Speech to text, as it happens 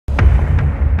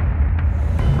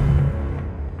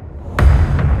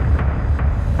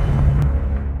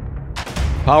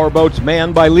Powerboats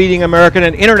manned by leading American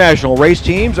and international race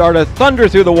teams are to thunder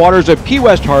through the waters of Key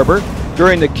West Harbor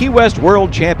during the Key West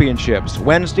World Championships,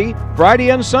 Wednesday, Friday,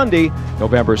 and Sunday,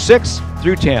 November 6th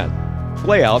through 10th.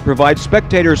 Layout provides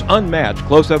spectators unmatched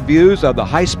close-up views of the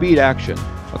high-speed action.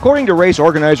 According to race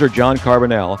organizer John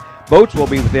Carbonell, boats will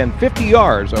be within 50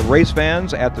 yards of race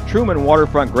fans at the Truman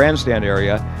Waterfront Grandstand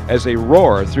area as they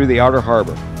roar through the outer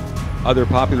harbor. Other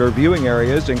popular viewing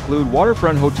areas include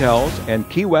waterfront hotels and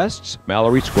Key West's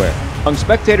Mallory Square. Among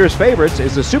spectators' favorites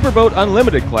is the Superboat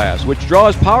Unlimited class, which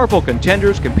draws powerful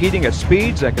contenders competing at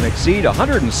speeds that can exceed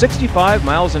 165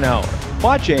 miles an hour.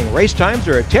 Watching race times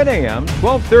are at 10 a.m.,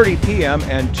 12:30 p.m.,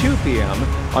 and 2 p.m.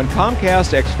 on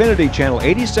Comcast Xfinity Channel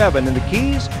 87 in the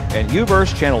Keys and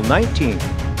UVerse Channel 19.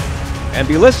 And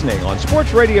be listening on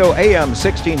Sports Radio AM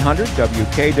 1600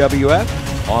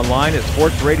 WKWF, online at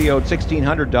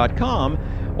sportsradio1600.com,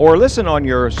 or listen on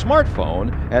your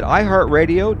smartphone at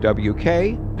iHeartRadio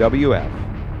WKWF.